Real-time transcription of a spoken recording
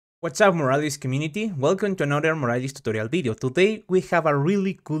What's up, Moralis community? Welcome to another Moralis tutorial video. Today we have a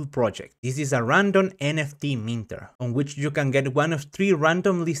really cool project. This is a random NFT minter, on which you can get one of 3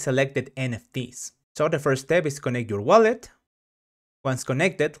 randomly selected NFTs. So the first step is connect your wallet. Once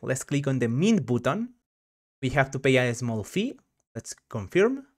connected, let's click on the mint button. We have to pay a small fee. Let's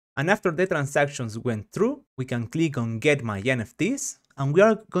confirm. And after the transactions went through, we can click on get my NFTs. And we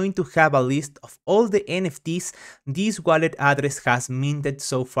are going to have a list of all the NFTs this wallet address has minted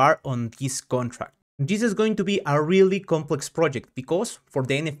so far on this contract. This is going to be a really complex project because for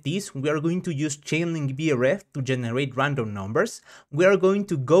the NFTs, we are going to use Chainlink BRF to generate random numbers. We are going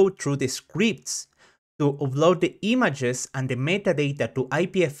to go through the scripts to upload the images and the metadata to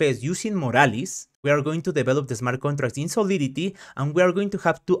IPFS using Moralis. We are going to develop the smart contracts in Solidity, and we are going to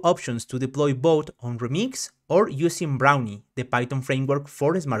have 2 options to deploy both on Remix or using Brownie, the Python framework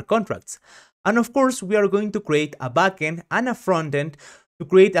for smart contracts. And of course, we are going to create a backend and a frontend to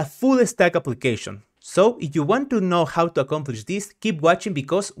create a full stack application. So if you want to know how to accomplish this, keep watching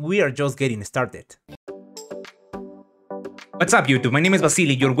because we are just getting started. What's up YouTube, my name is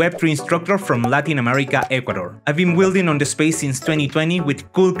Vasily, your Web3 instructor from Latin America, Ecuador. I've been building on the space since 2020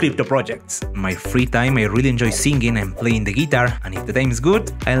 with cool crypto projects. In my free time I really enjoy singing and playing the guitar, and if the time is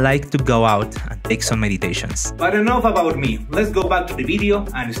good, I like to go out and take some meditations. But enough about me, let's go back to the video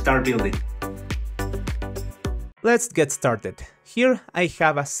and start building. Let's get started. Here I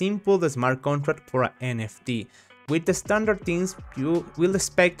have a simple smart contract for an NFT. With the standard things you will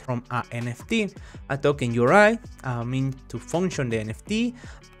expect from a NFT, a token URI, a mint to function the NFT,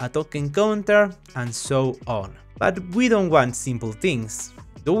 a token counter, and so on. But we don't want simple things,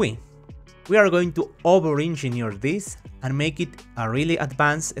 do we? We are going to over-engineer this and make it a really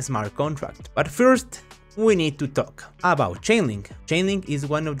advanced smart contract. But first, we need to talk about Chainlink. Chainlink is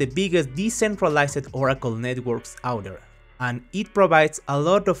one of the biggest decentralized Oracle networks out there, and it provides a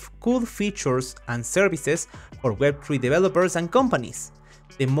lot of cool features and services for Web3 developers and companies.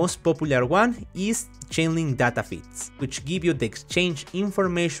 The most popular one is Chainlink data feeds, which give you the exchange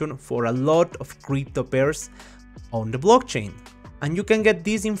information for a lot of crypto pairs on the blockchain, and you can get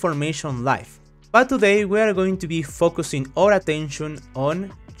this information live. But today we are going to be focusing our attention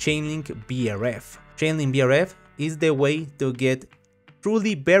on Chainlink BRF. Chainlink BRF is the way to get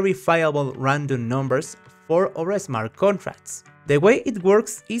truly verifiable random numbers for our smart contracts. The way it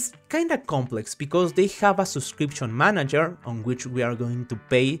works is kinda complex because they have a subscription manager on which we are going to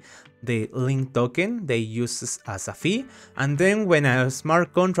pay the link token they use as a fee, and then when a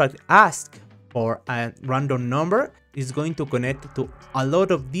smart contract asks for a random number, it's going to connect to a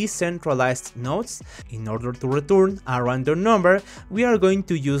lot of decentralized nodes in order to return a random number we are going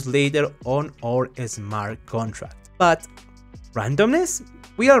to use later on our smart contract. But randomness?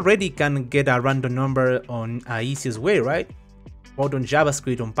 We already can get a random number on a easiest way, right? Both on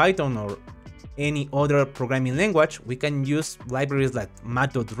JavaScript, on Python, or any other programming language, we can use libraries like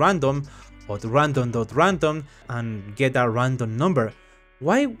math.random or random.random and get a random number.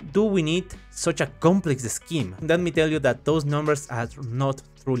 Why do we need such a complex scheme? Let me tell you that those numbers are not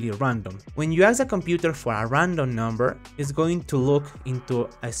truly random. When you ask a computer for a random number, it's going to look into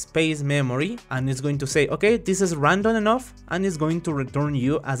a space memory and it's going to say, okay, this is random enough, and it's going to return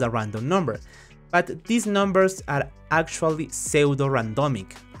you as a random number. But these numbers are actually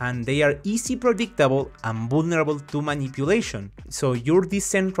pseudo-randomic, and they are easy predictable and vulnerable to manipulation. So your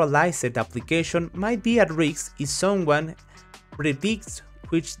decentralized application might be at risk if someone predicts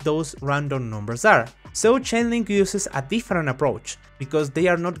which those random numbers are. So Chainlink uses a different approach because they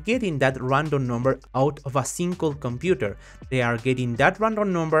are not getting that random number out of a single computer. They are getting that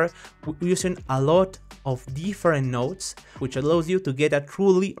random number using a lot of different nodes, which allows you to get a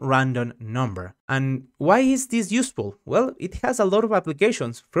truly random number. And why is this useful? Well, it has a lot of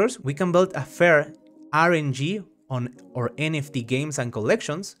applications. First, we can build a fair RNG on our NFT games and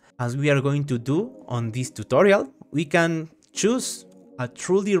collections, as we are going to do on this tutorial. We can choose a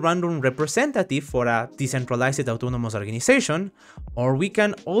truly random representative for a decentralized autonomous organization, or we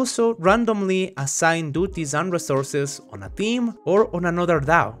can also randomly assign duties and resources on a team or on another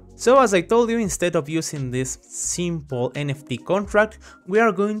DAO. So as I told you, instead of using this simple NFT contract, we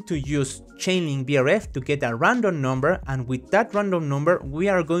are going to use Chainlink BRF to get a random number, and with that random number we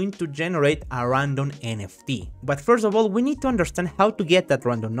are going to generate a random NFT. But first of all, we need to understand how to get that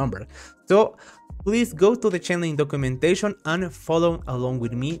random number. So please go to the Chainlink documentation and follow along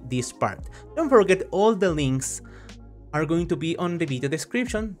with me this part. Don't forget, all the links are going to be on the video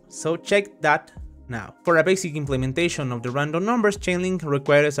description, so check that now. For a basic implementation of the random numbers, Chainlink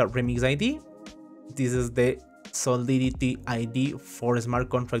requires a Remix ID. This is the Solidity ID for smart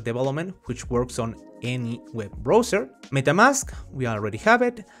contract development, which works on any web browser. MetaMask, we already have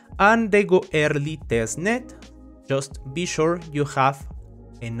it, and the Go Early testnet. Just be sure you have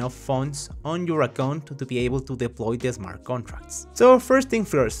enough funds on your account to be able to deploy the smart contracts. So first thing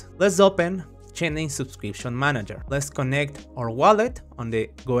first, let's open Chainlink Subscription Manager. Let's connect our wallet on the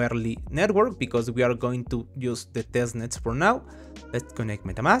Go Early network because we are going to use the testnets for now. Let's connect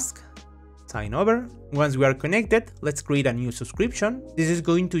MetaMask, sign over. Once we are connected, let's create a new subscription. This is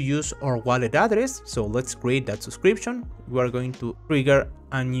going to use our wallet address, so let's create that subscription. We are going to trigger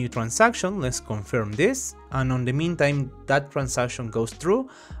a new transaction. Let's confirm this, and on the meantime that transaction goes through,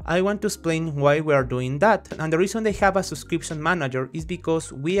 I want to explain why we are doing that. And the reason they have a subscription manager is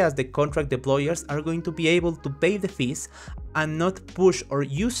because we as the contract deployers are going to be able to pay the fees and not push our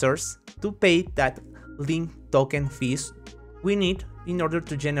users to pay that link token fees we need in order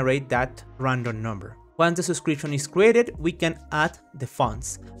to generate that random number. Once the subscription is created, we can add the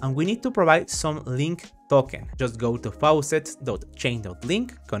funds, and we need to provide some link token. Just go to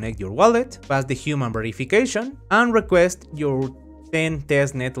faucets.chain.link, connect your wallet, pass the human verification, and request your 10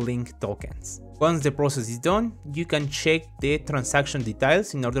 testnet link tokens. Once the process is done, you can check the transaction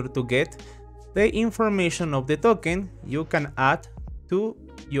details in order to get the information of the token you can add to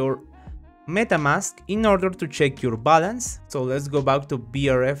your MetaMask in order to check your balance. So let's go back to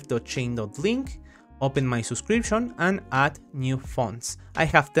brf.chain.link, open my subscription and add new funds. I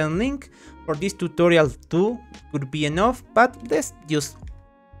have 10 link. For this tutorial 2 could be enough, but let's use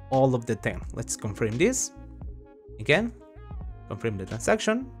all of the 10. Let's confirm this. Again, confirm the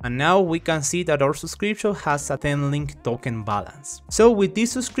transaction. And now we can see that our subscription has a 10 link token balance. So with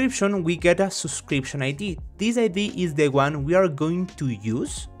this subscription, we get a subscription ID. This ID is the one we are going to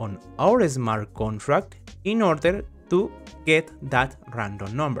use on our smart contract in order to get that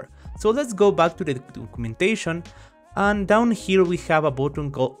random number. So let's go back to the documentation, and down here we have a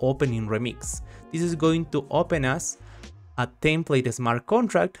button called Open in Remix. This is going to open us a template smart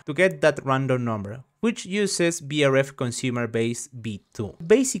contract to get that random number, which uses BRF consumer base v2.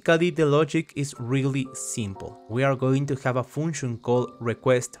 Basically, the logic is really simple. We are going to have a function called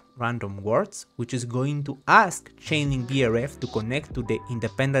request random words, which is going to ask Chainlink BRF to connect to the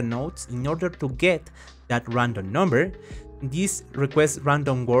independent nodes in order to get that random number. This request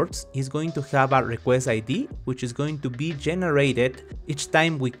random words is going to have a request ID, which is going to be generated each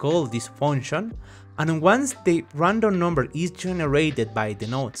time we call this function. And once the random number is generated by the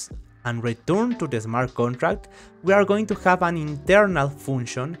nodes and returned to the smart contract, we are going to have an internal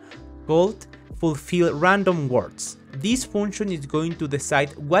function called fulfill random words. This function is going to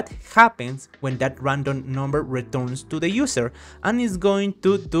decide what happens when that random number returns to the user, and is going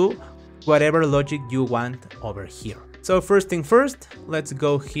to do whatever logic you want over here. So first thing first, let's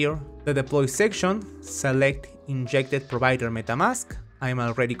go here, the deploy section, select injected provider MetaMask. I am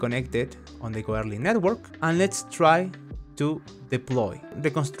already connected on the Go Early network, and let's try to deploy. The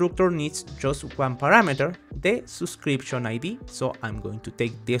constructor needs just one parameter, the subscription ID. So I'm going to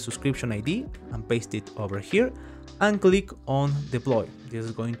take the subscription ID and paste it over here and click on deploy. This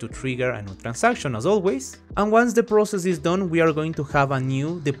is going to trigger a new transaction as always. And once the process is done, we are going to have a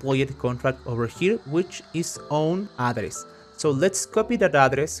new deployed contract over here, which is own address. So let's copy that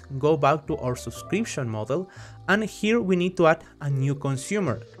address, go back to our subscription model, and here we need to add a new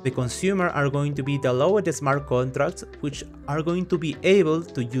consumer. The consumer are going to be the lowest smart contracts, which are going to be able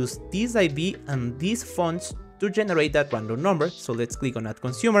to use this ID and these funds to generate that random number. So let's click on add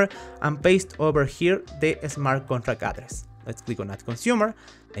consumer and paste over here the smart contract address. Let's click on add consumer.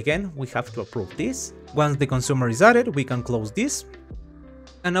 Again, we have to approve this. Once the consumer is added, we can close this.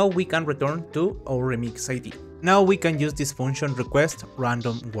 And now we can return to our remix ID. Now we can use this function request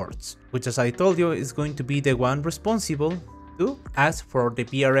random words, which, as I told you, is going to be the one responsible to ask for the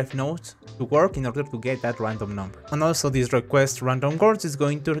BRF nodes to work in order to get that random number. And also this request random words is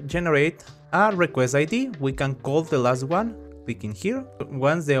going to generate a request ID. We can call the last one, clicking here.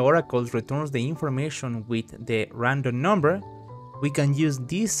 Once the oracle returns the information with the random number, we can use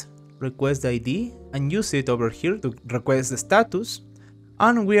this request ID and use it over here to request the status.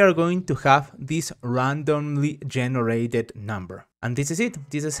 And we are going to have this randomly generated number. And this is it.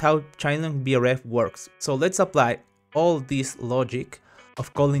 This is how Chainlink BRF works. So let's apply all this logic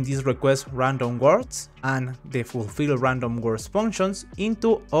of calling these request random words and the fulfill random words functions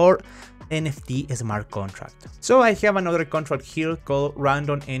into our NFT smart contract. So I have another contract here called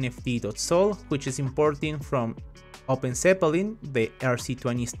random NFT.sol, which is importing from OpenZeppelin, the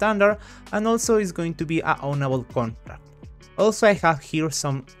RC20 standard, and also is going to be a ownable contract. Also, I have here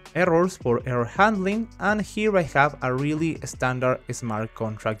some errors for error handling, and here I have a really standard smart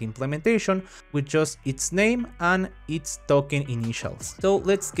contract implementation with just its name and its token initials. So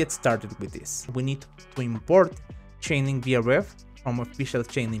let's get started with this. We need to import Chainlink BRF from official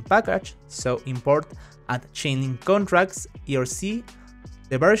Chainlink package. So import add Chainlink contracts ERC,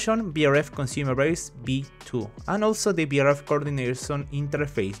 the version BRF consumer base v2, and also the BRF coordination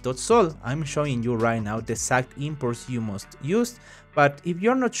interface.sol. I'm showing you right now the exact imports you must use, but if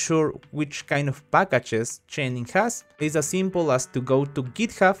you're not sure which kind of packages Chainlink has, it's as simple as to go to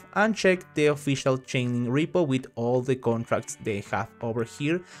GitHub and check the official Chainlink repo with all the contracts they have over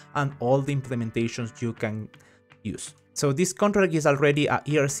here and all the implementations you can use. So this contract is already a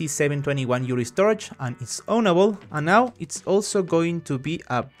ERC 721 URI storage and it's ownable, and now it's also going to be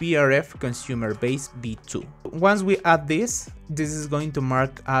a BRF consumer base v2. Once we add this is going to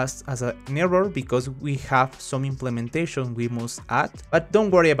mark us as an error because we have some implementation we must add, but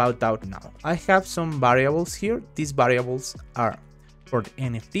don't worry about that now. I have some variables here. These variables are for the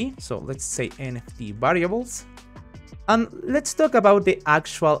NFT, so let's say NFT variables. And let's talk about the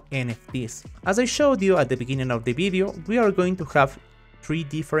actual NFTs. As I showed you at the beginning of the video, we are going to have 3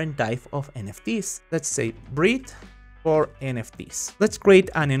 different types of NFTs. Let's say breed for NFTs. Let's create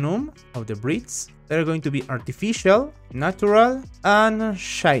an enum of the breeds. They're going to be artificial, natural, and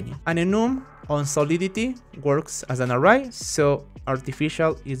shiny. An enum on Solidity works as an array, so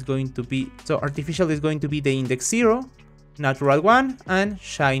artificial is going to be the index 0, natural 1, and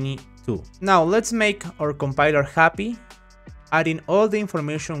shiny 2. Now let's make our compiler happy, adding all the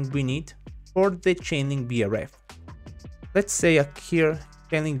information we need for the Chainlink BRF. Let's say here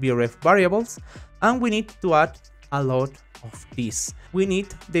Chainlink BRF variables, and we need to add a lot of these. We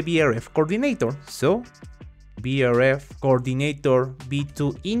need the BRF coordinator, so BRF coordinator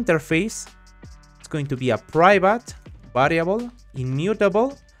v2 interface. It's going to be a private variable,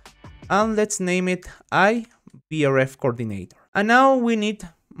 immutable, and let's name it BRF coordinator. And now we need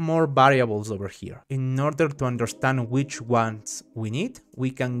more variables over here. In order to understand which ones we need,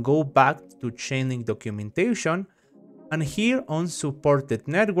 we can go back to Chainlink documentation, and here on supported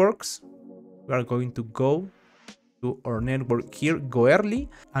networks, we are going to go to our network here, go early,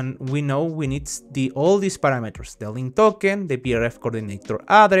 and we know we need all these parameters, the link token, the BRF coordinator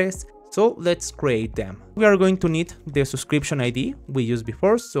address. So let's create them. We are going to need the subscription ID we used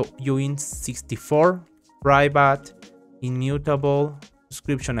before, so uint64 private immutable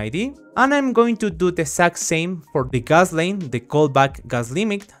subscription ID, and I'm going to do the exact same for the gas lane, the callback gas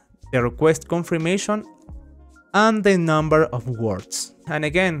limit, the request confirmation, and the number of words. And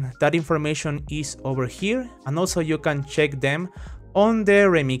again, that information is over here, and also you can check them on the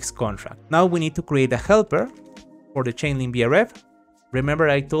remix contract. Now we need to create a helper for the Chainlink BRF. Remember,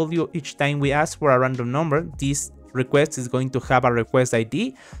 I told you each time we ask for a random number, this request is going to have a request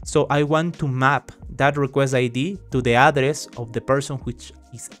ID, so I want to map that request ID to the address of the person which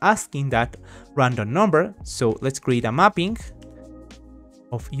is asking that random number. So let's create a mapping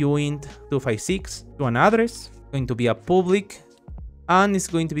of uint256 to an address. It's going to be a public, and it's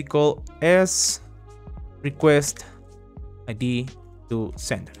going to be called as request ID to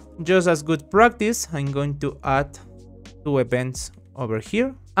sender. Just as good practice, I'm going to add 2 events over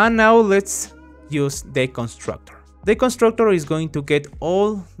here, and now let's use the constructor. The constructor is going to get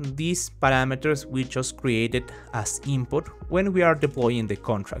all these parameters we just created as input when we are deploying the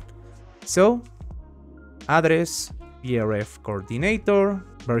contract. So address, BRF coordinator,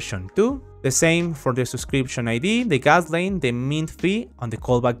 version 2, the same for the subscription ID, the gas lane, the mint fee, and the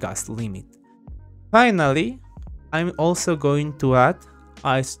callback gas limit. Finally, I'm also going to add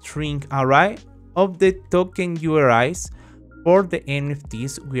a string array of the token URIs for the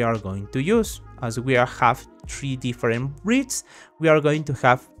NFTs we are going to use. As we have 3 different breeds, we are going to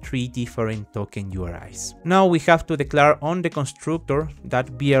have 3 different token URIs. Now we have to declare on the constructor that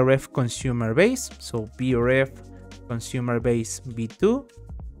BRF consumer base, so BRF consumer base v2,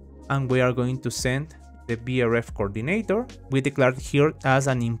 and we are going to send the BRF coordinator we declared here as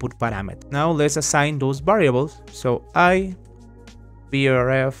an input parameter. Now let's assign those variables. So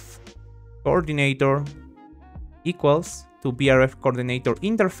BRF coordinator equals to BRF coordinator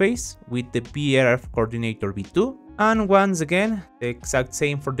interface with the BRF coordinator v2, and once again the exact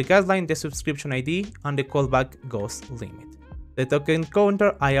same for the gas line, the subscription ID, and the callback gas limit. The token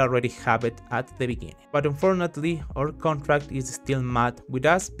counter I already have it at the beginning, but unfortunately our contract is still mad with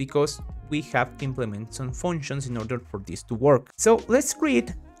us because we have to implement some functions in order for this to work. So let's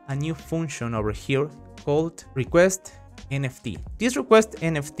create a new function over here called request NFT. This request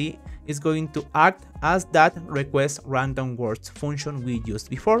NFT is going to act as that request random words function we used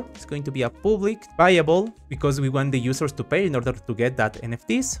before. It's going to be a public variable because we want the users to pay in order to get that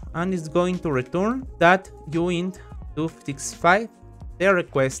NFTs, and it's going to return that uint265, the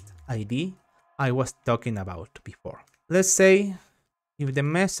request ID I was talking about before. Let's say if the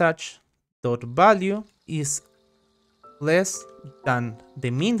message dot value is less than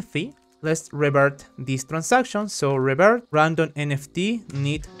the mint fee, let's revert this transaction. So revert random NFT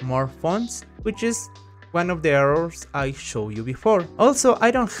need more funds, which is one of the errors I showed you before. Also,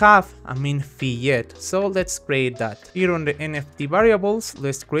 I don't have a mint fee yet, so let's create that. Here on the NFT variables,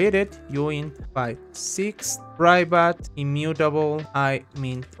 let's create it uint56 private immutable I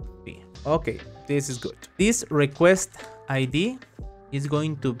mint fee. Okay, this is good. This request ID is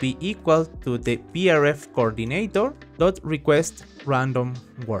going to be equal to the BRF coordinator dot request random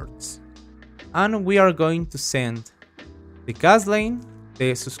words. And we are going to send the gas lane,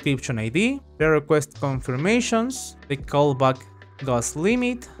 the subscription ID, the request confirmations, the callback gas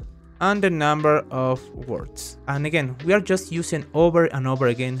limit, and the number of words. And again, we are just using over and over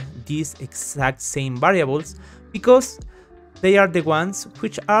again these exact same variables because they are the ones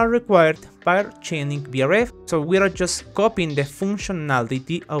which are required by Chainlink BRF. So we are just copying the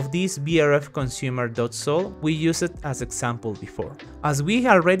functionality of this BRF consumer.sol we used it as example before. As we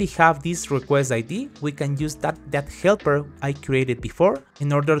already have this request ID, we can use that helper I created before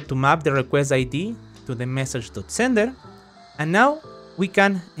in order to map the request ID to the message.sender. And now we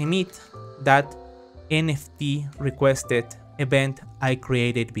can emit that NFT requested event I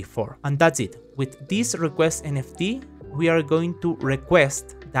created before. And that's it. With this request NFT, we are going to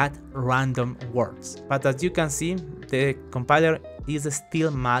request that random words. But as you can see, the compiler is still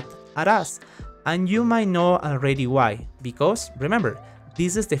mad at us. And you might know already why. Because remember,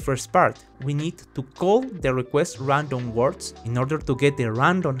 this is the first part. We need to call the request random words in order to get the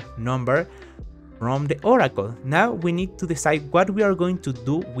random number from the oracle. Now we need to decide what we are going to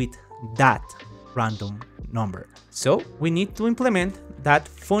do with that random number. So we need to implement that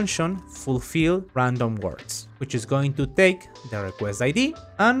function fulfill random words, which is going to take the request ID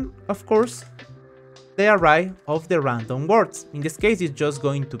and of course the array of the random words. In this case, it's just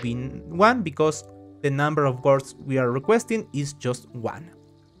going to be 1 because the number of words we are requesting is just 1.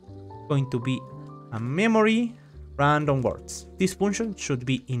 Going to be a memory random words. This function should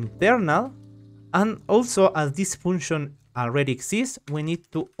be internal, and also as this function already exists, we need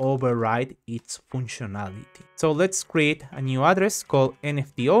to override its functionality. So let's create a new address called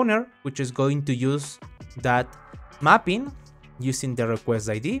NFT owner, which is going to use that mapping using the request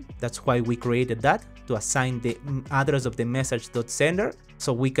ID. That's why we created that, to assign the address of the message.sender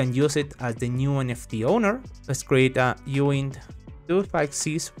so we can use it as the new NFT owner. Let's create a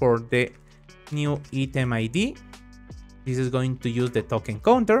uint256 for the new item ID. This is going to use the token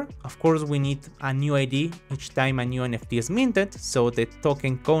counter. Of course, we need a new ID each time a new NFT is minted. So the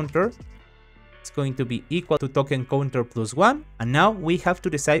token counter is going to be equal to token counter plus 1. And now we have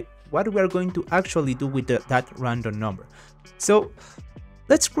to decide what we are going to actually do with that random number. So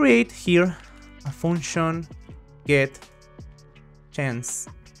let's create here a function get chance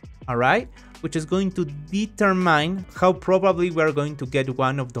array, which is going to determine how probably we are going to get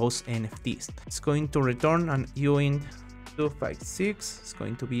one of those NFTs. It's going to return an uint256. It's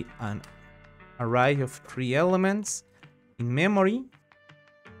going to be an array of 3 elements in memory.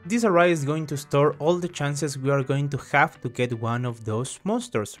 This array is going to store all the chances we are going to have to get one of those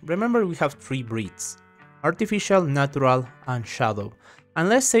monsters. Remember, we have 3 breeds: artificial, natural, and shadow. And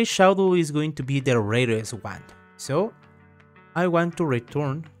let's say shadow is going to be the rarest one. So I want to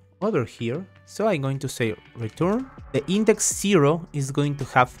return over here. So I'm going to say return. The index 0 is going to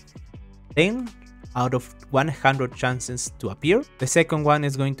have 10 out of 100 chances to appear. The second one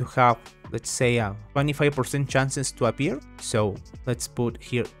is going to have, let's say, a 25% chances to appear. So let's put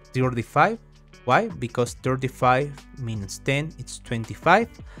here 35. Why? Because 35 minus 10, it's 25.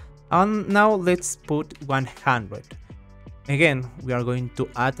 And now let's put 100. Again, we are going to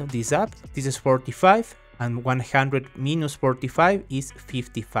add this up. This is 45 and 100 minus 45 is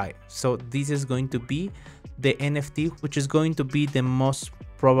 55. So this is going to be the NFT, which is going to be the most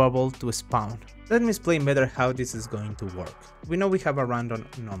probable to spawn. Let me explain better how this is going to work. We know we have a random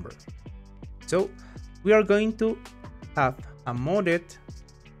number. So we are going to have a modded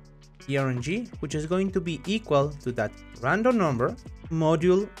ERNG, which is going to be equal to that random number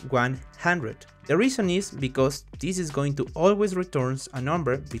module 100. The reason is because this is going to always returns a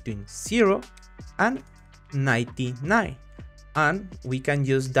number between 0 and 99, and we can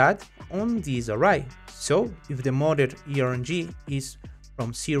use that on this array. So if the modded ERNG is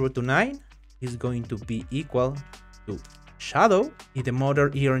from 0 to 9, is going to be equal to shadow. If the model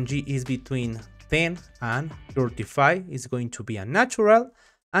ERNG is between 10 and 35, it's going to be a natural.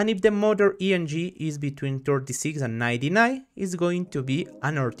 And if the model ERNG is between 36 and 99, it's going to be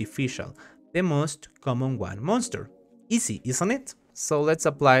an artificial, the most common one monster. Easy, isn't it? So let's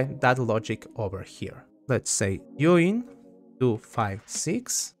apply that logic over here. Let's say uint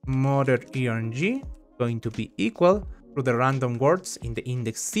 256 model ERNG going to be equal to the random words in the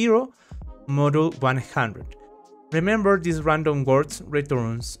index 0 module 100. Remember, these random words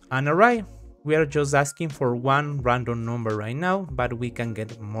returns an array. We are just asking for one random number right now, but we can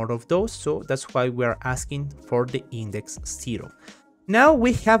get more of those, so that's why we are asking for the index 0. Now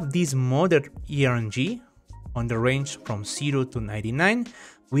we have this model ERNG on the range from 0 to 99.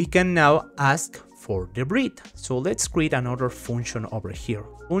 We can now ask for the breed. So let's create another function over here.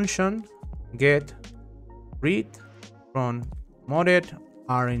 Function get breed from model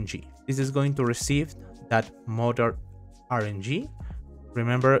RNG. This is going to receive that model RNG.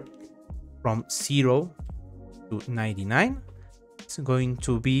 Remember, from 0 to 99. It's going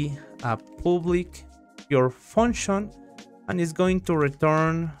to be a public pure function and it's going to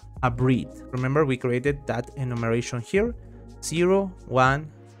return a breed. Remember, we created that enumeration here, 0,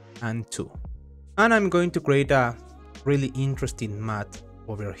 1, and 2. And I'm going to create a really interesting math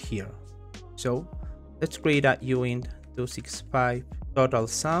over here. So let's create a uint 265 total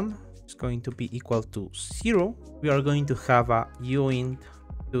sum is going to be equal to 0. We are going to have a uint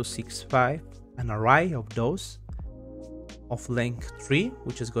 265, an array of those of length 3,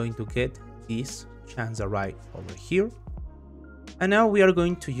 which is going to get this chance array over here. And now we are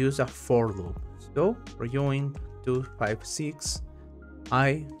going to use a for loop. So for uint 256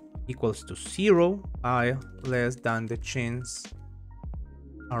 I equals to 0, I less than the chance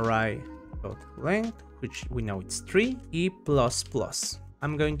array dot length, which we know it's 3, e plus plus.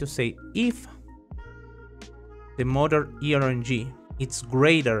 I'm going to say if the model ERNG it's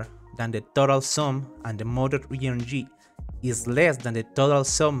greater than the total sum and the model ERNG is less than the total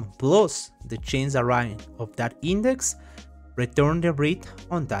sum plus the change array of that index, return the breed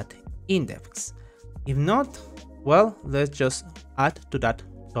on that index. If not, well, let's just add to that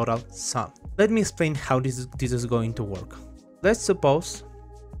total sum. Let me explain how this is going to work. Let's suppose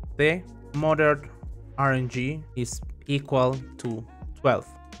the model RNG is equal to 12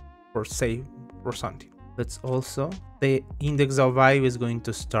 for something. Let's also, the index of I is going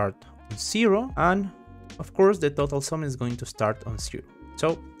to start on 0, and of course the total sum is going to start on 0.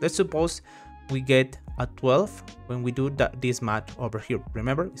 So let's suppose we get a 12 when we do this math over here.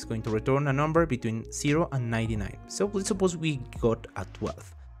 Remember, it's going to return a number between 0 and 99. So let's suppose we got a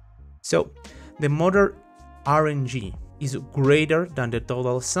 12. So the model RNG is greater than the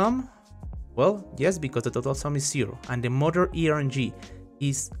total sum. Well, yes, because the total sum is 0, and the model ERNG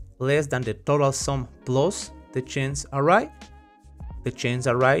is less than the total sum plus the change array. The change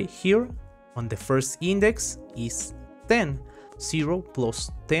array here on the first index is 10. 0 plus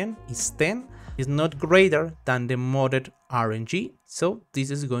 10 is 10. Is not greater than the model RNG, so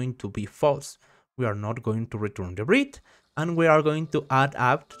this is going to be false. We are not going to return the breed, and we are going to add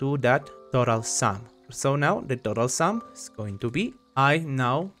up to that total sum. So now the total sum is going to be I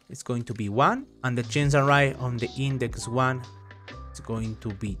now is going to be 1, and the change array on the index 1 is going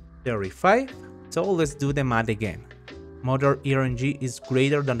to be 35. So let's do the math again. Model ERNG is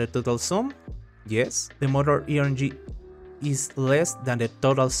greater than the total sum. Yes. The model ERNG is less than the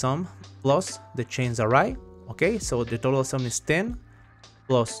total sum plus the change array. Okay, so the total sum is 10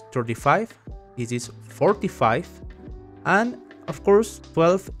 plus 35. This is 45. And of course,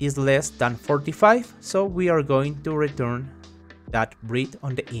 12 is less than 45. So we are going to return that breed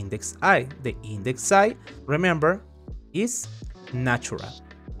on the index I. The index I, remember, is natural,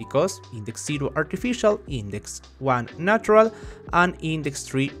 because index 0 artificial, index 1 natural, and index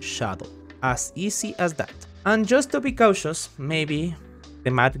 3 shadow. As easy as that. And just to be cautious, maybe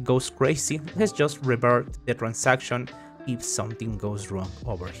the math goes crazy, let's just revert the transaction if something goes wrong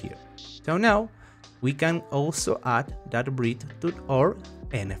over here. So now we can also add that breed to our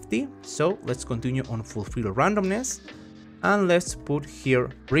NFT. So let's continue on fulfill randomness, and let's put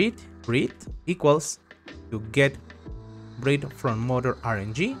here breed equals to get breed from model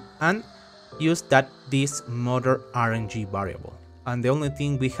RNG, and use this model RNG variable. And the only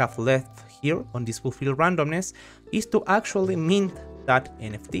thing we have left here on this fulfill randomness is to actually mint that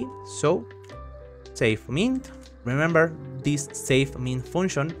NFT. So save mint. Remember, this save mint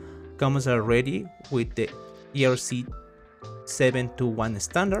function comes already with the ERC721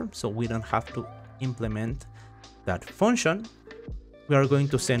 standard, so we don't have to implement that function. We are going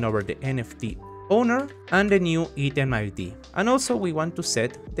to send over the NFT owner and the new item ID. And also we want to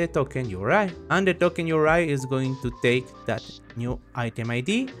set the token URI, and the token URI is going to take that new item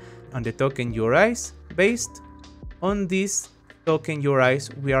ID and the token URIs based on this token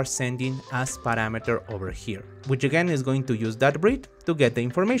URIs we are sending as parameter over here, which again is going to use that breed to get the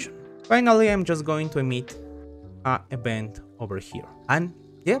information. Finally, I'm just going to emit an event over here. And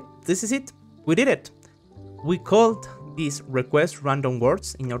yeah, this is it. We did it. We called this request random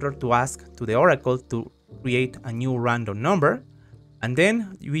words in order to ask to the oracle to create a new random number. And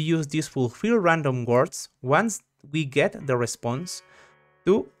then we use these fulfill random words once we get the response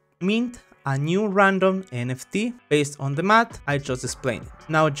to mint a new random NFT based on the math I just explained.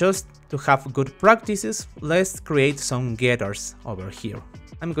 Now, just to have good practices, let's create some getters over here.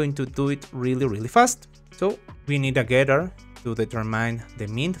 I'm going to do it really fast. So we need a getter to determine the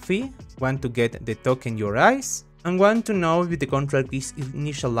mint fee, one to get the token URIs, and one to know if the contract is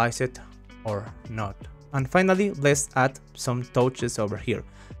initialized or not. And finally, let's add some touches over here.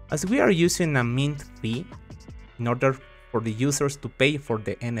 As we are using a mint fee in order for the users to pay for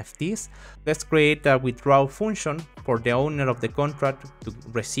the NFTs, let's create a withdraw function for the owner of the contract to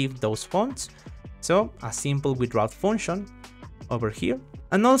receive those funds. So a simple withdraw function over here.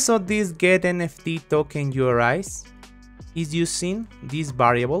 And also this get NFT token URIs is using this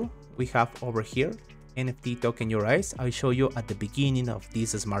variable we have over here, NFT token URIs. I'll show you at the beginning of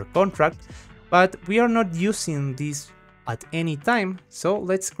this smart contract, but we are not using this at any time. So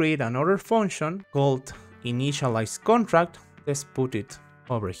let's create another function called initialize contract. Let's put it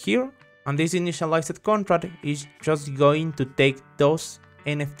over here. And this initialized contract is just going to take those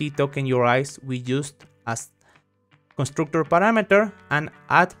NFT token URIs we used as constructor parameter and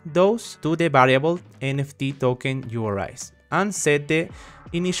add those to the variable NFT token URIs and set the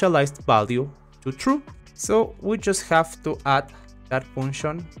initialized value to true. So we just have to add that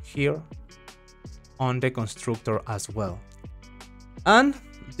function here on the constructor as well. And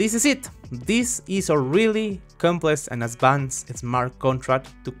this is it. This is a really complex and advanced smart contract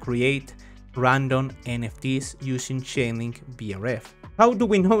to create random NFTs using Chainlink BRF. How do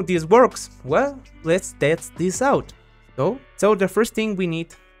we know this works? Well, let's test this out. So the first thing we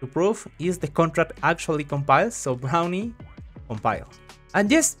need to prove is the contract actually compiles, so Brownie compile. And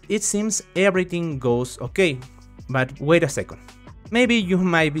yes, it seems everything goes okay, but wait a second. Maybe you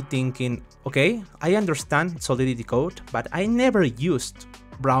might be thinking, okay, I understand Solidity code, but I never used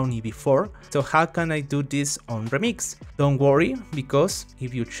Brownie before, so how can I do this on Remix? Don't worry, because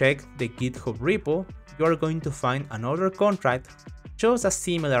if you check the GitHub repo, you are going to find another contract just as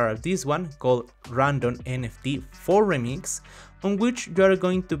similar as this one called Random NFT for Remix, on which you are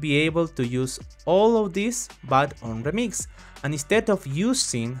going to be able to use all of this but on Remix. And instead of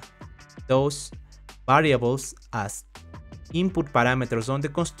using those variables as input parameters on the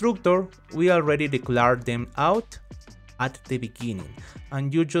constructor, we already declared them out at the beginning,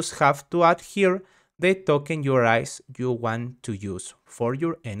 and you just have to add here the token URIs you want to use for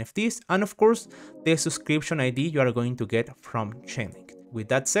your NFTs, and of course the subscription ID you are going to get from Chainlink. With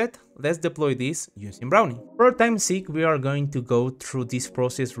that said, let's deploy this using Brownie. For time's sake, we are going to go through this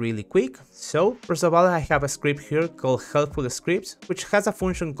process really quick. So first of all, I have a script here called helpful scripts, which has a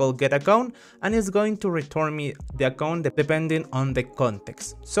function called get account, and is going to return me the account depending on the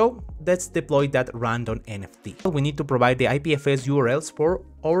context. So let's deploy that random NFT. We need to provide the IPFS URLs for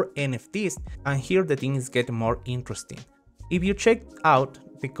our NFTs, and here the things get more interesting. If you check out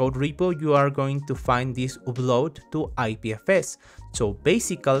the code repo, you are going to find this upload to IPFS. So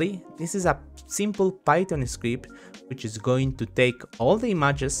basically, this is a simple Python script which is going to take all the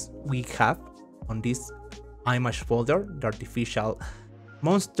images we have on this image folder, the artificial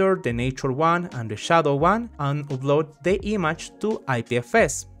monster, the nature one, and the shadow one, and upload the image to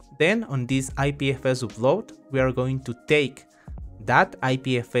IPFS. Then on this IPFS upload, we are going to take that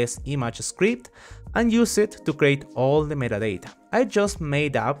IPFS image script and use it to create all the metadata. I just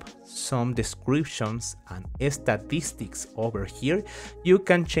made up some descriptions and statistics over here. You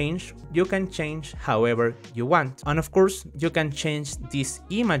can change however you want. And of course, you can change these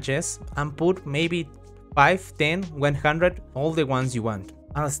images and put maybe 5, 10, 100, all the ones you want.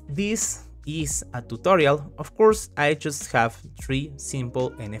 As this is a tutorial, of course, I just have 3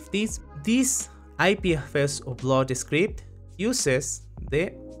 simple NFTs. This IPFS upload script uses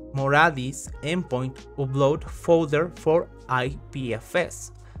the Moralis endpoint upload folder for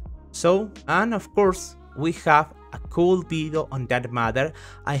IPFS. So, and of course, we have a cool video on that matter.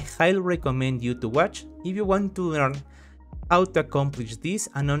 I highly recommend you to watch if you want to learn how to accomplish this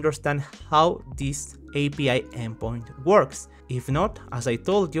and understand how this API endpoint works. If not, as I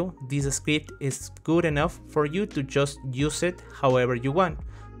told you, this script is good enough for you to just use it however you want.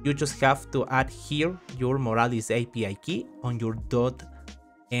 You just have to add here your Moralis API key on your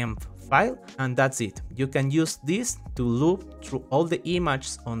 .env file, and that's it. You can use this to loop through all the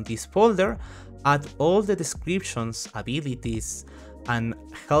images on this folder, add all the descriptions, abilities, and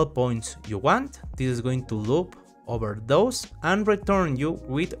help points you want. This is going to loop over those and return you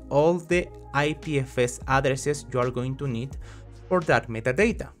with all the IPFS addresses you are going to need for that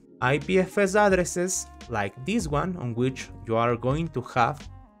metadata. IPFS addresses like this one, on which you are going to have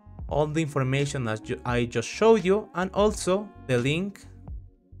all the information as I just showed you, and also the link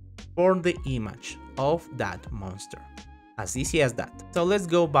for the image of that monster. As easy as that. So let's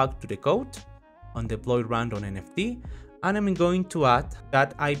go back to the code on deploy random NFT, and I'm going to add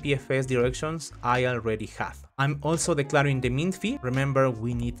that IPFS directions I already have. I'm also declaring the mint fee. Remember,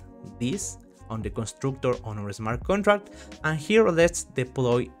 we need this on the constructor on our smart contract, and here let's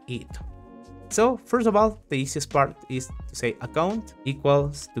deploy it. So first of all, the easiest part is to say account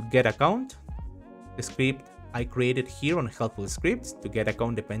equals to get account. The script I created here on helpful scripts to get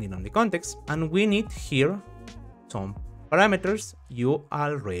account depending on the context, and we need here some parameters you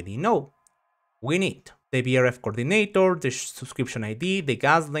already know. We need the BRF coordinator, the subscription ID, the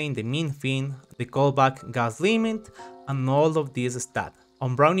gas lane, the min fin, the callback gas limit, and all of this stuff.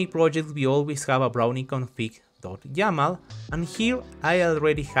 On Brownie projects, we always have a Brownie config.yaml, and here I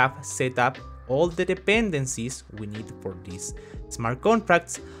already have set up all the dependencies we need for these smart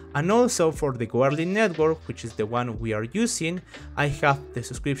contracts, and also for the Goerli network, which is the one we are using. I have the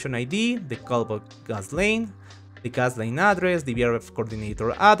subscription ID, the callback gas lane, the gas lane address, the BRF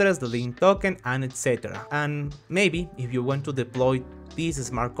coordinator address, the link token, and etc. And maybe if you want to deploy this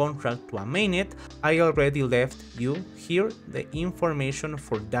smart contract to a mainnet, I already left you here the information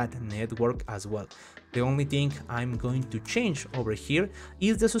for that network as well. The only thing I'm going to change over here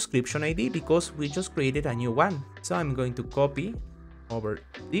is the subscription ID, because we just created a new one. So I'm going to copy over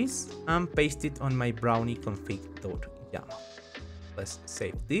this and paste it on my brownie config.yaml. Let's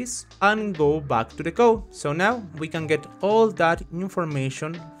save this and go back to the code. So now we can get all that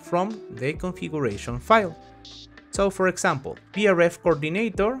information from the configuration file. So for example, BRF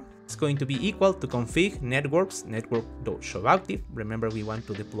coordinator is going to be equal to config networks network.showActive. Remember, we want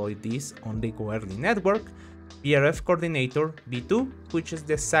to deploy this on the Goerli network. BRF coordinator v2, which is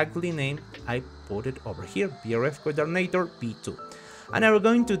the exactly name I put it over here, BRF coordinator v2. And we're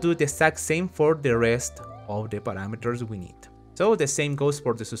going to do the exact same for the rest of the parameters we need. So the same goes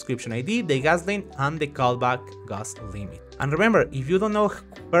for the subscription ID, the gas lane, and the callback gas limit. And remember, if you don't know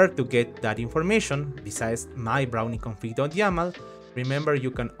where to get that information besides my brownie config.yaml, remember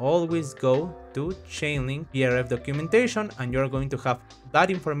you can always go to Chainlink BRF documentation, and you're going to have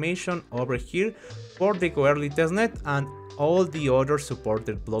that information over here for the Goerli testnet and all the other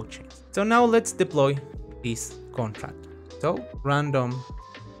supported blockchains. So now let's deploy this contract. So random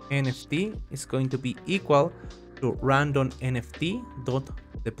NFT is going to be equal to random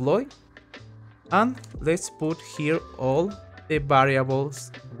nft.deploy, and let's put here all the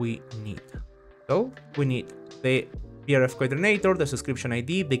variables we need. So we need the BRF coordinator, the subscription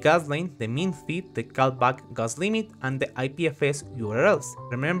ID, the gas lane, the min feed, the callback gas limit, and the IPFS URLs.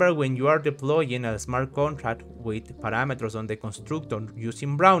 Remember, when you are deploying a smart contract with parameters on the constructor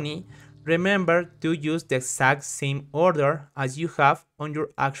using Brownie, remember to use the exact same order as you have on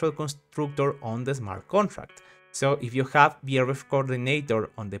your actual constructor on the smart contract. So if you have BRF coordinator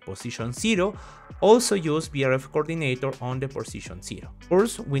on the position 0, also use BRF coordinator on the position 0.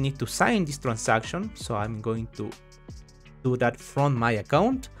 First, we need to sign this transaction, so I'm going to do that from my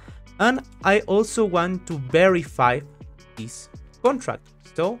account. And I also want to verify this contract.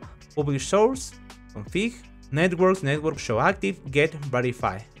 So publish source, config, networks, network show active, get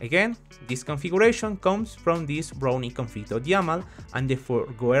verify. Again, this configuration comes from this brownie config.yaml, and the for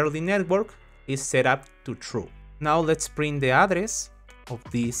Goerli network is set up to true. Now let's print the address of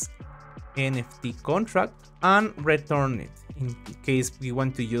this NFT contract and return it in case we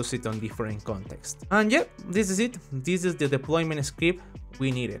want to use it on different contexts. And yeah, this is it. This is the deployment script we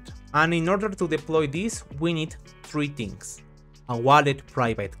needed. And in order to deploy this, we need three things: a wallet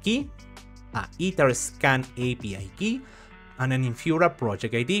private key, a Etherscan API key, and an Infura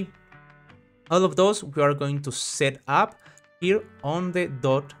project ID. All of those we are going to set up here on the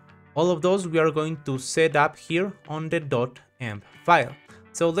 .env file.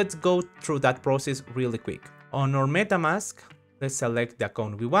 So let's go through that process really quick. On our MetaMask, let's select the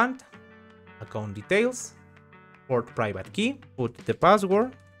account we want, account details, port private key, put the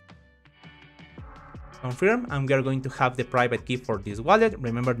password, confirm, and we are going to have the private key for this wallet.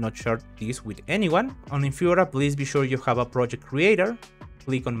 Remember, not share this with anyone. On Infura, please be sure you have a project creator,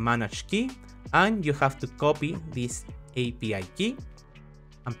 click on manage key, and you have to copy this API key.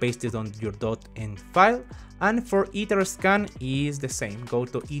 and paste it on your .env file. And for etherscan is the same. Go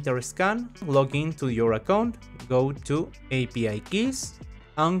to etherscan, log into your account, go to API keys,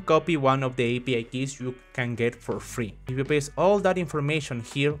 and copy one of the API keys you can get for free. If you paste all that information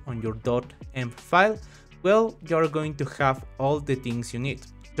here on your .env file, well, you're going to have all the things you need.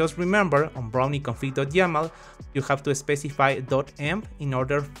 Just remember, on brownie config.yaml, you have to specify .env in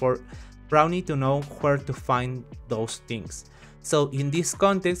order for Brownie to know where to find those things. So in this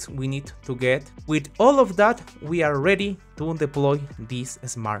context, we need to get, with all of that, we are ready to deploy this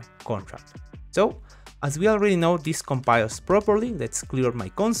smart contract. So as we already know, this compiles properly. Let's clear my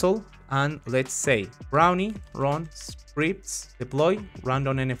console and let's say brownie run scripts deploy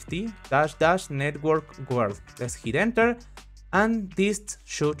random NFT -- network world. Let's hit enter and this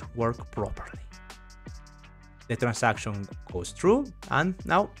should work properly. The transaction goes through and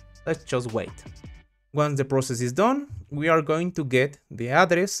now let's just wait. Once the process is done, we are going to get the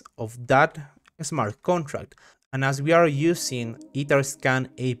address of that smart contract. And as we are using etherscan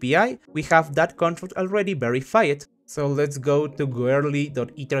API, we have that contract already verified. So let's go to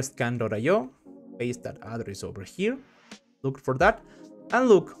goerli.etherscan.io, paste that address over here, look for that, and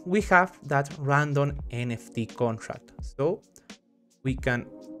look, we have that random NFT contract. So we can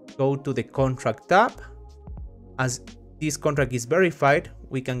go to the contract tab. As this contract is verified,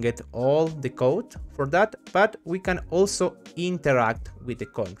 we can get all the code for that, but we can also interact with the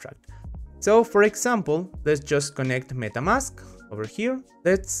contract. So for example, let's just connect MetaMask over here.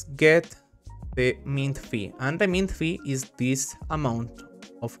 Let's get the mint fee, and the mint fee is this amount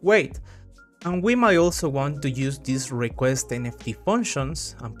of weight. And we might also want to use these request NFT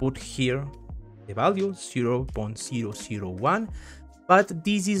functions and put here the value 0.001, but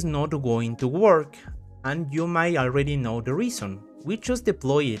this is not going to work. And you might already know the reason. We just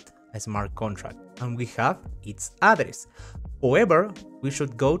deployed a smart contract and we have its address. However, we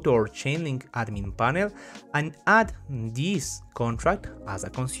should go to our Chainlink admin panel and add this contract as a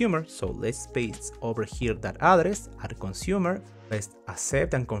consumer. So let's paste over here that address, add consumer, let's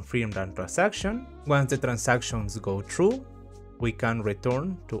accept and confirm that transaction. Once the transactions go through, we can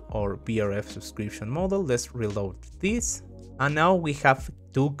return to our BRF subscription model. Let's reload this. And now we have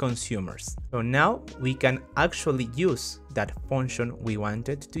two consumers. So now we can actually use that function we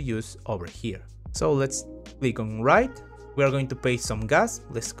wanted to use over here. So let's click on write. We are going to pay some gas.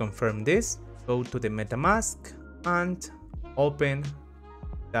 Let's confirm this. Go to the MetaMask and open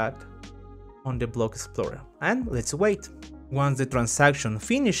that on the block explorer. And let's wait. Once the transaction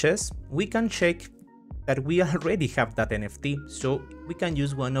finishes, we can check that we already have that NFT. So we can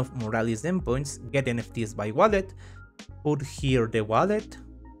use one of Moralis endpoints, get NFTs by wallet, put here the wallet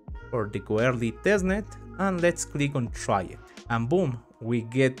or the Goerli testnet, and let's click on try it. And boom, we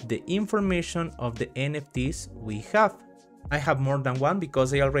get the information of the NFTs we have. I have more than one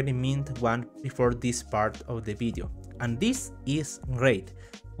because I already minted one before this part of the video. And this is great.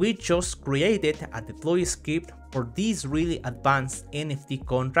 We just created a deploy script for this really advanced NFT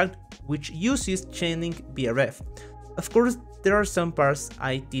contract which uses Chainlink BRF. Of course, there are some parts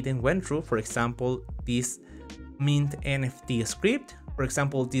I didn't went through, for example, this mint NFT script, for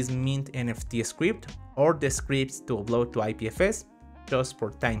example, this mint NFT script, or the scripts to upload to IPFS, just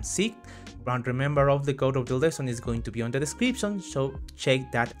for time's sake. But remember, all the code of the lesson is going to be on the description, so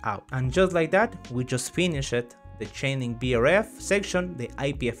check that out. And just like that, we just finished the Chainlink BRF section, the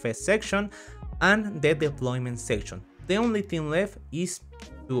IPFS section, and the deployment section. The only thing left is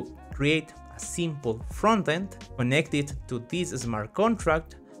to create a simple frontend, connect it to this smart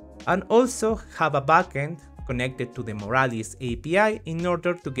contract, and also have a backend connected to the Moralis API in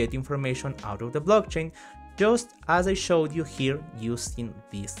order to get information out of the blockchain, just as I showed you here using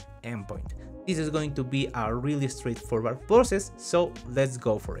this endpoint. This is going to be a really straightforward process, so let's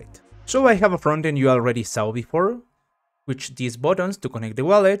go for it. So I have a frontend you already saw before, which these buttons to connect the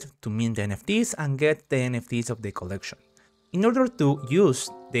wallet, to mint the NFTs and get the NFTs of the collection. In order to use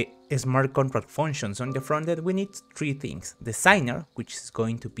the smart contract functions on the frontend, we need three things. The signer, which is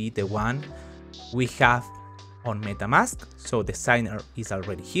going to be the one we have on MetaMask, so the signer is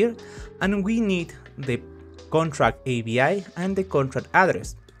already here, and we need the contract API and the contract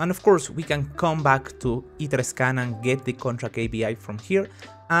address. And of course, we can come back to etherscan and get the contract API from here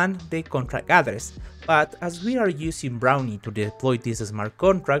and the contract address. But as we are using Brownie to deploy this smart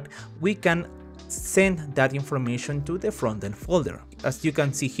contract, we can send that information to the frontend folder. As you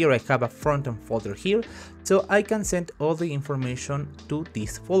can see here, I have a frontend folder here, so I can send all the information to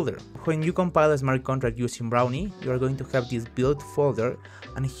this folder. When you compile a smart contract using Brownie, you are going to have this build folder,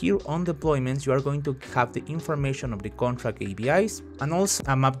 and here on deployments, you are going to have the information of the contract APIs and also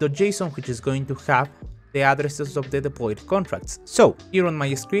a map.json, which is going to have the addresses of the deployed contracts. So here on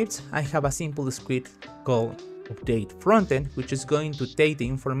my scripts, I have a simple script called update frontend, which is going to take the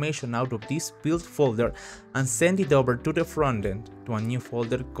information out of this build folder and send it over to the frontend to a new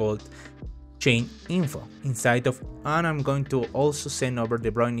folder called chain info inside of, and I'm going to also send over the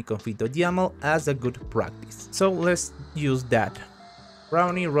brownie config.yaml as a good practice. So let's use that.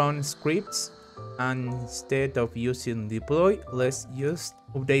 Brownie run scripts, and instead of using deploy, let's use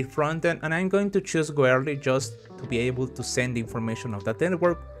update frontend, and I'm going to choose go early just to be able to send the information of that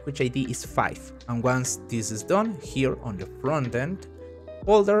network, which ID is 5. And once this is done, here on the frontend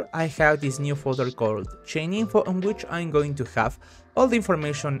folder, I have this new folder called chain info, on which I'm going to have all the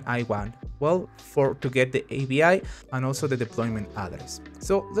information I want, well, to get the API and also the deployment address.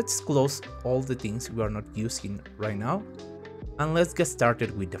 So let's close all the things we are not using right now, and let's get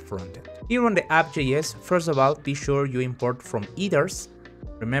started with the frontend. Here on the app.js, first of all, be sure you import from ethers.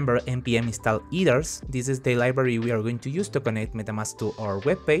 Remember, npm install ethers. This is the library we are going to use to connect MetaMask to our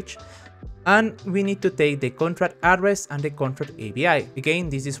web page. And we need to take the contract address and the contract API. Again,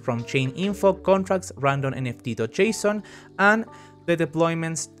 this is from chain info, contracts, random nft.json, and the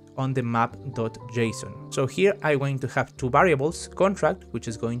deployments on the map.json. So here I'm going to have two variables, contract, which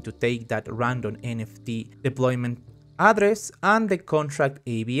is going to take that random NFT deployment address, and the contract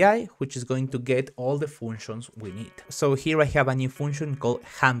API, which is going to get all the functions we need. So here I have a new function called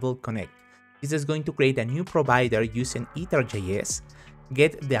handle connect. This is going to create a new provider using ether.js,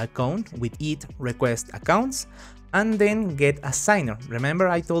 get the account with it request accounts, and then get a signer. Remember,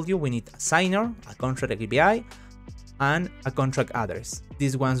 I told you we need a signer, a contract API, and a contract address.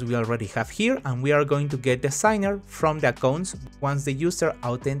 These ones we already have here, and we are going to get the signer from the accounts once the user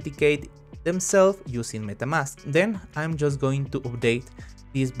authenticate themselves using MetaMask. Then I'm just going to update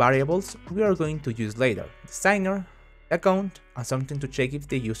these variables we are going to use later: the signer, the account, and something to check if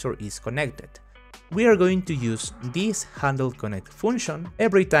the user is connected. We are going to use this handle connect function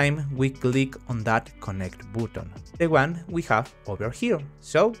every time we click on that connect button, the one we have over here.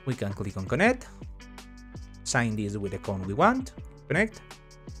 So we can click on connect, sign this with the account we want, connect,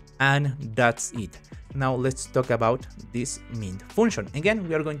 and that's it. Now let's talk about this mint function. Again,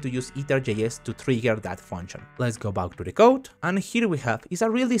 we are going to use ether.js to trigger that function. Let's go back to the code, and here we have is a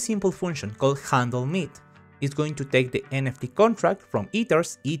really simple function called handle mint. It's going to take the NFT contract from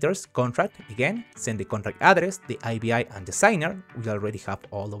ethers contract, again, send the contract address, the API, and the signer. We already have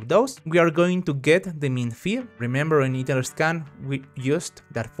all of those. We are going to get the mint fee. Remember, in etherscan, we used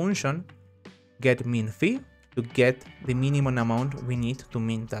that function, get mint fee, to get the minimum amount we need to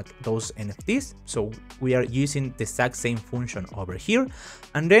mint those NFTs. So we are using the exact same function over here.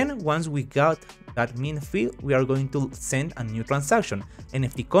 And then once we got that mint fee, we are going to send a new transaction,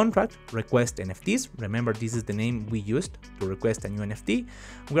 NFT contract, request NFTs. Remember, this is the name we used to request a new NFT.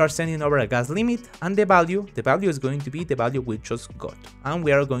 We are sending over a gas limit, and the value is going to be the value we just got. And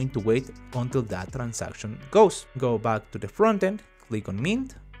we are going to wait until that transaction goes. Go back to the front end, click on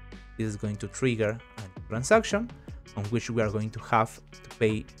mint. This is going to trigger a transaction on which we are going to have to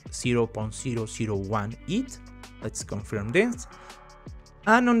pay 0.001 ETH. Let's confirm this.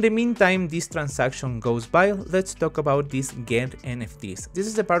 And on the meantime, this transaction goes by. Let's talk about this get NFTs. This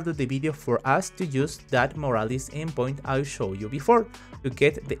is the part of the video for us to use that Moralis endpoint I showed you before to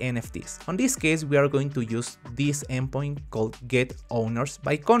get the NFTs. On this case, we are going to use this endpoint called get owners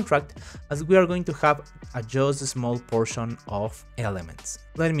by contract, as we are going to have just a small portion of elements.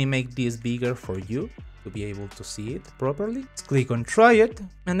 Let me make this bigger for you to be able to see it properly. Let's click on try it,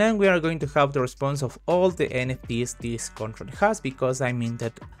 and then we are going to have the response of all the NFTs this contract has, because I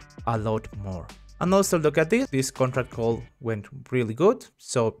minted a lot more. And also look at this contract call went really good,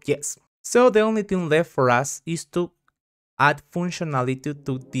 so yes. So the only thing left for us is to add functionality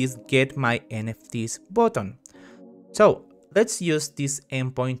to this get my NFTs button. So let's use this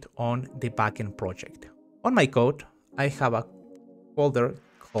endpoint on the backend project. On my code, I have a folder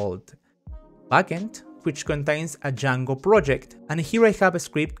called backend, which contains a Django project, and here I have a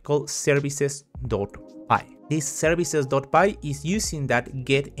script called services.py. This services.py is using that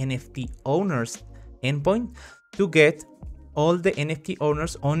get NFT owners endpoint to get all the NFT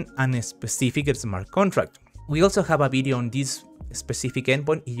owners on a specific smart contract. We also have a video on this specific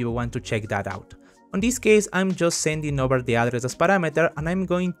endpoint if you want to check that out. On this case, I'm just sending over the address as parameter, and I'm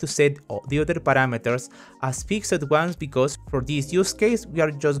going to set all the other parameters as fixed ones, because for this use case, we are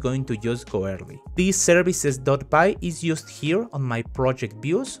just going to use go early. This services.py is used here on my project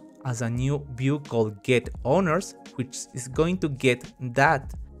views as a new view called get owners, which is going to get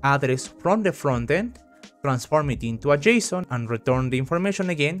that address from the front end, transform it into a JSON, and return the information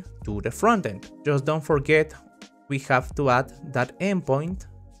again to the front end. Just don't forget, we have to add that endpoint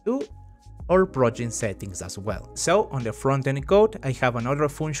to or project settings as well. So on the front-end code, I have another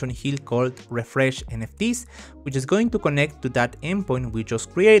function here called refresh NFTs, which is going to connect to that endpoint we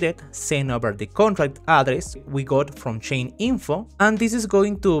just created, send over the contract address we got from chain info, and this is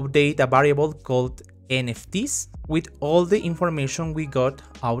going to update a variable called NFTs with all the information we got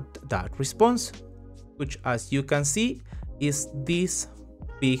out that response, which as you can see is this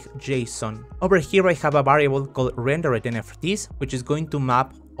big JSON. Over here I have a variable called rendered NFTs, which is going to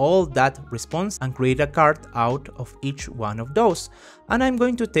map all that response and create a card out of each one of those. And I'm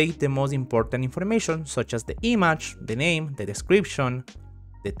going to take the most important information, such as the image, the name, the description,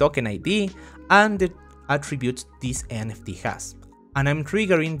 the token ID, and the attributes this NFT has. And I'm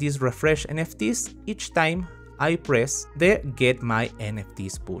triggering these refresh NFTs each time I press the get my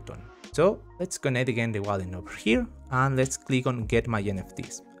NFTs button. So let's connect again the wallet over here and let's click on get my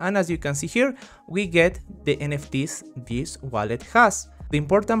NFTs. And as you can see here, we get the NFTs this wallet has. The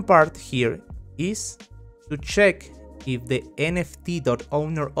important part here is to check if the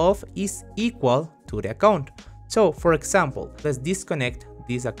NFT.ownerof is equal to the account. So for example, let's disconnect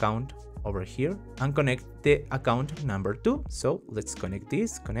this account over here and connect the account number 2. So let's connect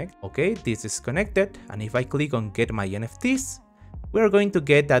this, connect. Okay, this is connected. And if I click on get my NFTs, we are going to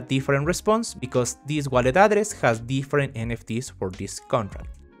get a different response because this wallet address has different NFTs for this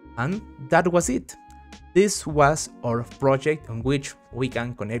contract. And that was it. This was our project on which we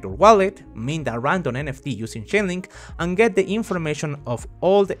can connect our wallet, mint a random NFT using Chainlink, and get the information of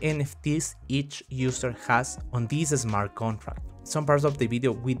all the NFTs each user has on this smart contract. Some parts of the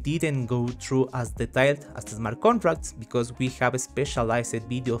video we didn't go through as detailed as the smart contracts because we have a specialized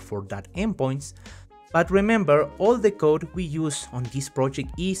video for that endpoints. But remember, all the code we use on this project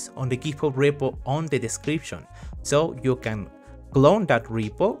is on the GitHub repo on the description, so you can clone that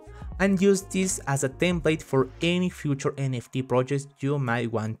repo and use this as a template for any future NFT projects you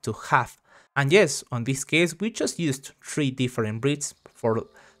might want to have. And yes, on this case we just used 3 different breeds for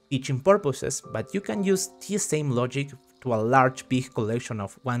teaching purposes, but you can use this same logic to a large big collection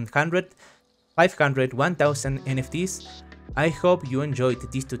of 100, 500, 1000 NFTs. I hope you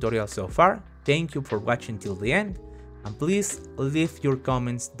enjoyed this tutorial so far. Thank you for watching till the end, and please leave your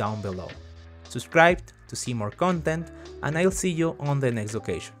comments down below. Subscribe to see more content, and I'll see you on the next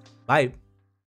occasion. Bye!